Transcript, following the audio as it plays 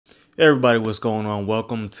Hey everybody, what's going on?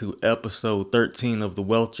 Welcome to episode 13 of the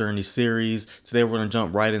Wealth Journey series. Today we're going to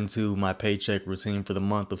jump right into my paycheck routine for the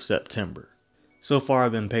month of September. So far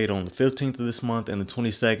I've been paid on the 15th of this month and the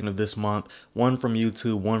 22nd of this month, one from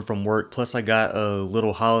YouTube, one from work, plus I got a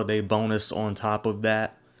little holiday bonus on top of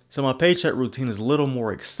that. So my paycheck routine is a little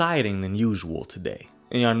more exciting than usual today.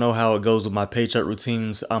 And y'all know how it goes with my paycheck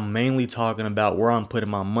routines. I'm mainly talking about where I'm putting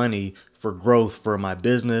my money for growth for my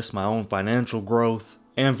business, my own financial growth,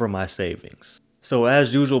 and for my savings. So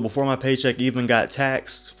as usual, before my paycheck even got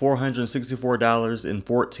taxed,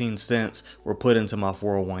 $464.14 were put into my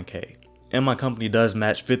 401k. And my company does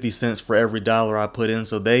match 50 cents for every dollar I put in,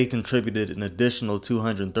 so they contributed an additional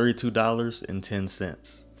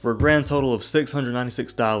 $232.10 for a grand total of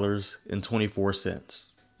 $696.24.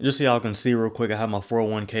 Just so y'all can see real quick, I have my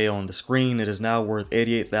 401k on the screen. It is now worth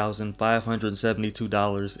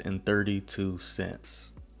 $88,572.32.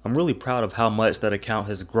 I'm really proud of how much that account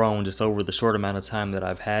has grown just over the short amount of time that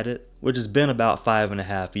I've had it, which has been about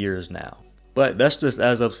 5.5 years now. But that's just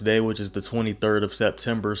as of today, which is the 23rd of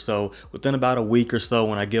September, so within about a week or so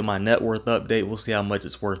when I give my net worth update, we'll see how much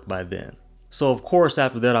it's worth by then. So of course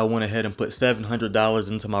after that I went ahead and put $700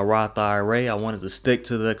 into my Roth IRA. I wanted to stick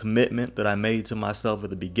to the commitment that I made to myself at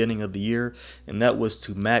the beginning of the year, and that was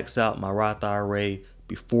to max out my Roth IRA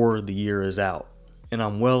before the year is out. And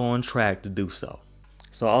I'm well on track to do so.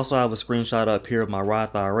 So I also have a screenshot up here of my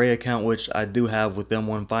Roth IRA account, which I do have with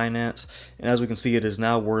M1 Finance. And as we can see, it is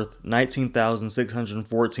now worth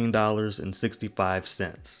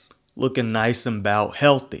 $19,614.65. Looking nice and about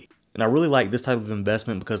healthy. And I really like this type of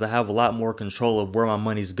investment because I have a lot more control of where my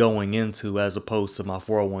money's going into as opposed to my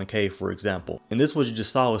 401k, for example. And this, what you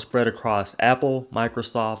just saw, was spread across Apple,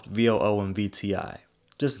 Microsoft, VOO, and VTI.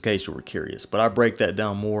 Just in case you were curious, but I break that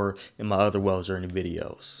down more in my other Wealth Journey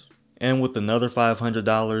videos. And with another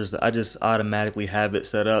 $500, I just automatically have it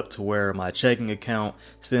set up to where my checking account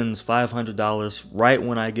sends $500 right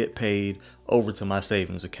when I get paid over to my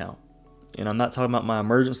savings account. And I'm not talking about my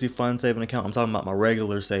emergency fund saving account, I'm talking about my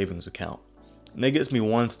regular savings account. And that gets me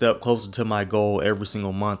one step closer to my goal every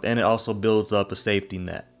single month, and it also builds up a safety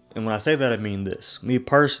net. And when I say that, I mean this. Me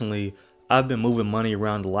personally, I've been moving money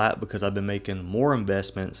around a lot because I've been making more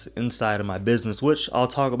investments inside of my business, which I'll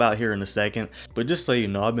talk about here in a second. But just so you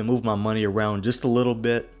know, I've been moving my money around just a little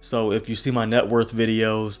bit. So if you see my net worth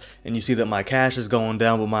videos and you see that my cash is going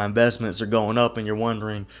down but my investments are going up, and you're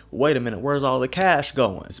wondering, wait a minute, where's all the cash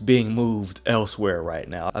going? It's being moved elsewhere right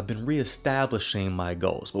now. I've been reestablishing my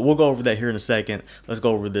goals, but we'll go over that here in a second. Let's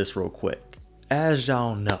go over this real quick. As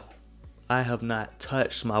y'all know, I have not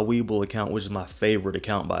touched my Webull account, which is my favorite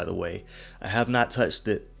account, by the way. I have not touched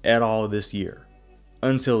it at all this year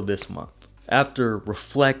until this month. After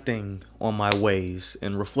reflecting on my ways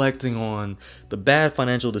and reflecting on the bad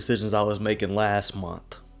financial decisions I was making last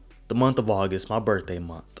month, the month of August, my birthday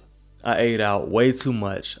month, I ate out way too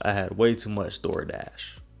much. I had way too much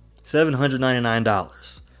DoorDash. $799.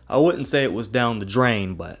 I wouldn't say it was down the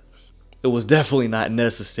drain, but it was definitely not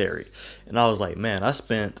necessary. And I was like, man, I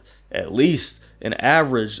spent at least an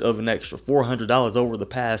average of an extra $400 over the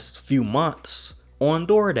past few months on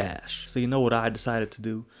DoorDash. So you know what I decided to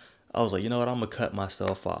do? I was like, you know what, I'm gonna cut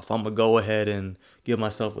myself off. I'm gonna go ahead and give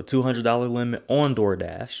myself a $200 limit on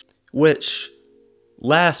DoorDash, which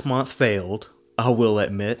last month failed, I will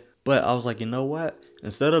admit. But I was like, you know what?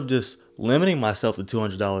 Instead of just limiting myself to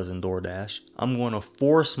 $200 in DoorDash, I'm gonna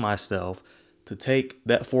force myself to take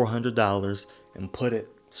that $400 and put it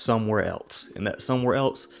somewhere else, and that somewhere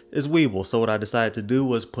else is Webull. So what I decided to do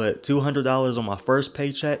was put $200 on my first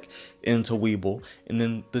paycheck into Webull, and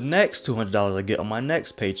then the next $200 I get on my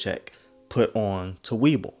next paycheck put on to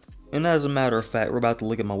Webull. And as a matter of fact, we're about to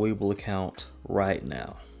look at my Webull account right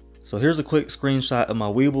now. So here's a quick screenshot of my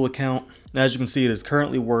Webull account. Now, as you can see, it is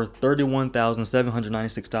currently worth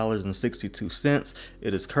 $31,796.62.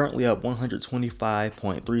 It is currently up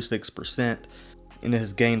 125.36%. and it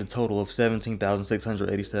has gained a total of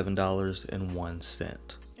 $17,687.01.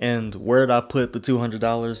 And where did I put the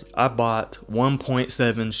 $200? I bought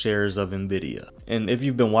 1.7 shares of NVDA. And if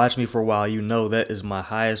you've been watching me for a while, you know that is my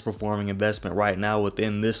highest performing investment right now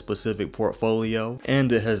within this specific portfolio.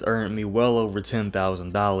 And it has earned me well over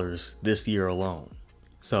 $10,000 this year alone.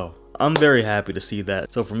 So I'm very happy to see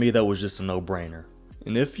that. So for me, that was just a no-brainer.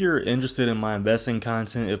 And if you're interested in my investing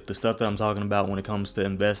content, if the stuff that I'm talking about when it comes to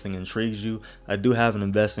investing intrigues you, I do have an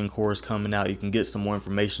investing course coming out. You can get some more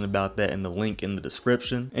information about that in the link in the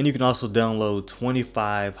description. And you can also download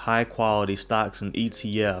 25 high quality stocks and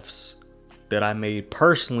ETFs that I made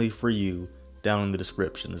personally for you down in the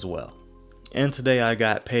description as well. And today I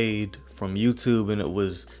got paid from YouTube, and it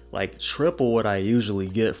was like triple what I usually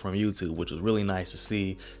get from YouTube, which was really nice to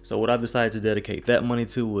see. So what I decided to dedicate that money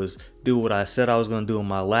to was do what I said I was going to do in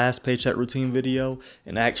my last paycheck routine video,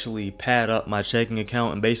 and actually pad up my checking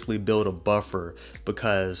account and basically build a buffer,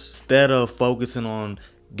 because instead of focusing on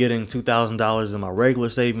getting $2,000 in my regular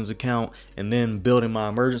savings account and then building my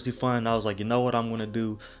emergency fund, I was like, you know what I'm going to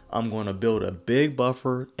do? I'm going to build a big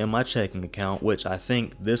buffer in my checking account, which I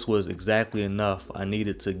think this was exactly enough I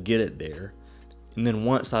needed to get it there. And then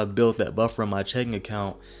once I built that buffer in my checking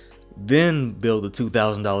account, then build the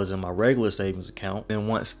 $2,000 in my regular savings account. And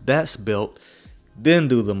once that's built, then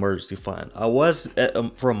do the emergency fund. I was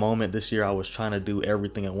for a moment this year, I was trying to do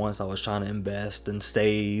everything at once. I was trying to invest and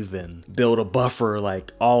save and build a buffer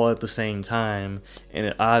like all at the same time, and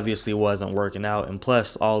it obviously wasn't working out. And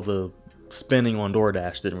plus, all the spending on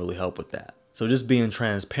DoorDash didn't really help with that. So just being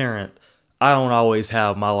transparent, I don't always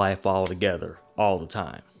have my life all together all the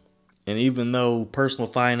time. And even though personal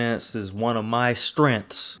finance is one of my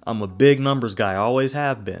strengths, I'm a big numbers guy, I always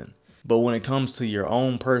have been. But when it comes to your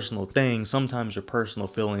own personal thing, sometimes your personal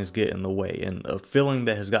feelings get in the way. And a feeling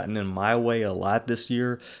that has gotten in my way a lot this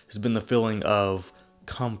year has been the feeling of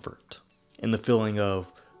comfort and the feeling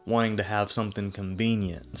of wanting to have something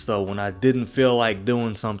convenient. So when I didn't feel like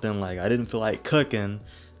doing something, like I didn't feel like cooking,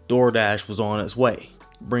 DoorDash was on its way,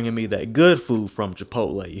 bringing me that good food from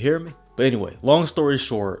Chipotle. You hear me? But anyway, long story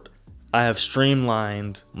short, I have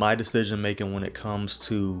streamlined my decision making when it comes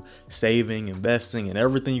to saving, investing, and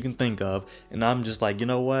everything you can think of. And I'm just like, you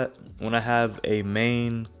know what? When I have a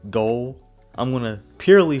main goal, I'm going to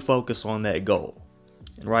purely focus on that goal.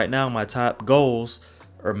 And right now, my top goals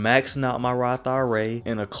are maxing out my Roth IRA,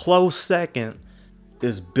 and a close second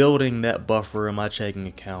is building that buffer in my checking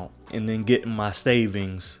account and then getting my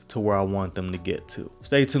savings to where I want them to get to.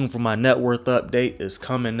 Stay tuned for my net worth update. It's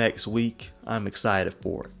coming next week. I'm excited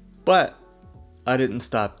for it. But I didn't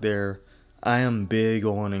stop there. I am big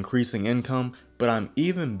on increasing income, but I'm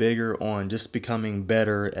even bigger on just becoming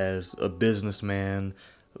better as a businessman,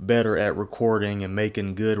 better at recording and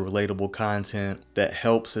making good, relatable content that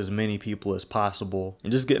helps as many people as possible,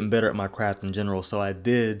 and just getting better at my craft in general. So I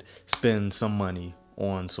did spend some money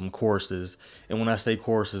on some courses. And when I say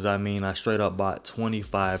courses, I mean I straight up bought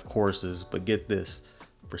 25 courses, but get this,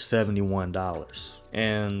 for $71.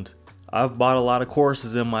 And I've bought a lot of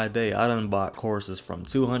courses in my day. I done bought courses from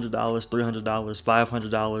 $200, $300,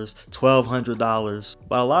 $500, $1,200.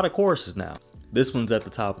 Bought a lot of courses now. This one's at the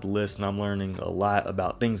top of the list, and I'm learning a lot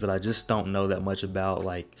about things that I just don't know that much about,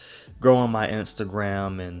 like growing my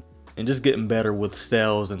Instagram and just getting better with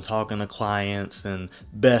sales and talking to clients and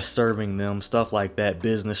best serving them, stuff like that,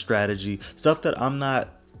 business strategy, stuff that I'm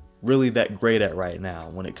not really that great at right now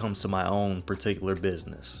when it comes to my own particular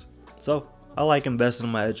business. So I like investing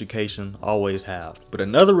in my education, always have. But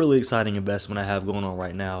another really exciting investment I have going on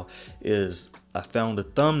right now is I found a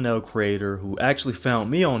thumbnail creator who actually found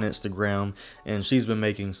me on Instagram, and she's been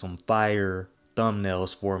making some fire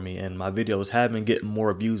thumbnails for me, and my videos have been getting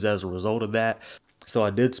more views as a result of that. So I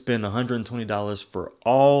did spend $120 for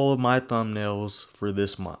all of my thumbnails for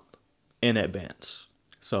this month in advance.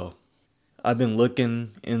 So I've been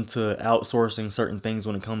looking into outsourcing certain things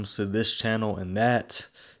when it comes to this channel, and that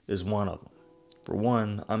is one of them. For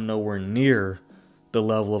one, I'm nowhere near the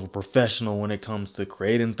level of a professional when it comes to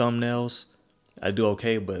creating thumbnails. I do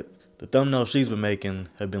okay, but the thumbnails she's been making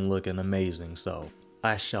have been looking amazing. So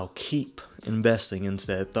I shall keep investing in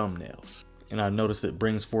said thumbnails. And I've noticed it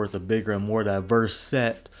brings forth a bigger and more diverse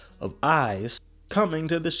set of eyes coming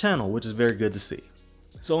to this channel, which is very good to see.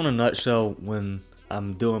 So in a nutshell, when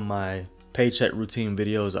I'm doing my paycheck routine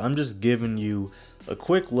videos, I'm just giving you a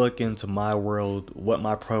quick look into my world, what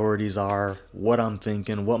my priorities are, what I'm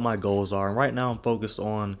thinking, what my goals are. And right now I'm focused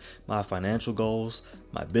on my financial goals,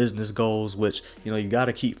 my business goals, which, you know, you got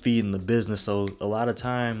to keep feeding the business. So a lot of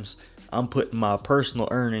times I'm putting my personal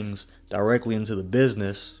earnings directly into the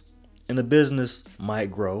business, and the business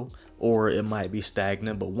might grow or it might be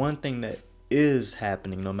stagnant. But one thing that is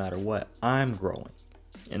happening no matter what, I'm growing.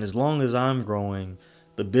 And as long as I'm growing,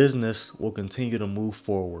 the business will continue to move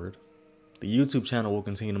forward. The YouTube channel will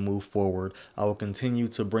continue to move forward. I will continue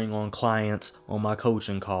to bring on clients on my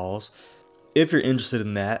coaching calls. If you're interested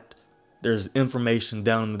in that, there's information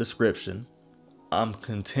down in the description. I'm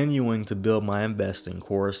continuing to build my investing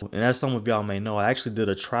course. And as some of y'all may know, I actually did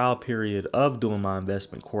a trial period of doing my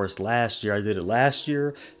investment course last year. I did it last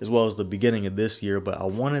year as well as the beginning of this year, but I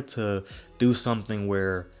wanted to do something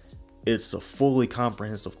where it's a fully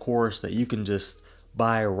comprehensive course that you can just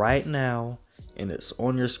buy right now, and it's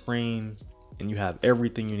on your screen, and you have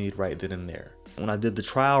everything you need right then and there. When I did the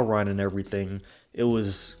trial run and everything, it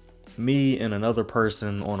was me and another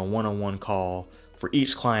person on a one-on-one call for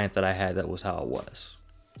each client that I had. That was how it was.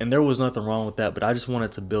 And there was nothing wrong with that, but I just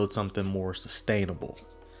wanted to build something more sustainable.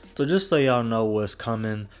 So just so y'all know what's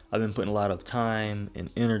coming, I've been putting a lot of time and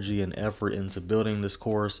energy and effort into building this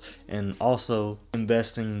course, and also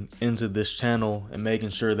investing into this channel and making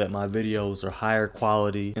sure that my videos are higher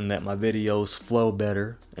quality and that my videos flow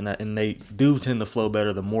better. And they do tend to flow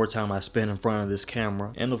better the more time I spend in front of this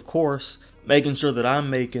camera. And of course, making sure that I'm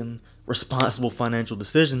making responsible financial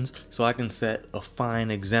decisions so I can set a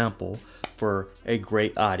fine example for a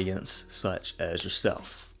great audience such as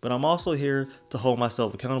yourself. But I'm also here to hold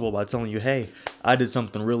myself accountable by telling you, hey, I did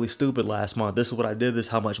something really stupid last month. This is what I did, this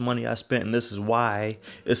is how much money I spent, and this is why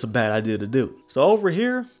it's a bad idea to do. So over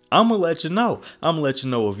here, I'm gonna let you know. I'm gonna let you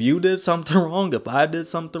know if you did something wrong, if I did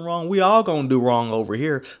something wrong. We all gonna do wrong over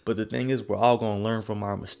here. But the thing is, we're all gonna learn from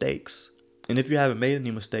our mistakes. And if you haven't made any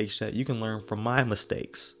mistakes yet, you can learn from my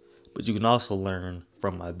mistakes. But you can also learn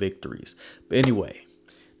from my victories. But anyway,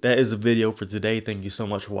 that is the video for today. Thank you so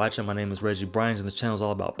much for watching. My name is Reggie Bryant, and this channel is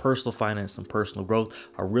all about personal finance and personal growth.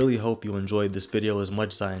 I really hope you enjoyed this video as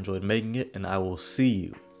much as I enjoyed making it, and I will see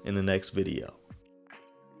you in the next video.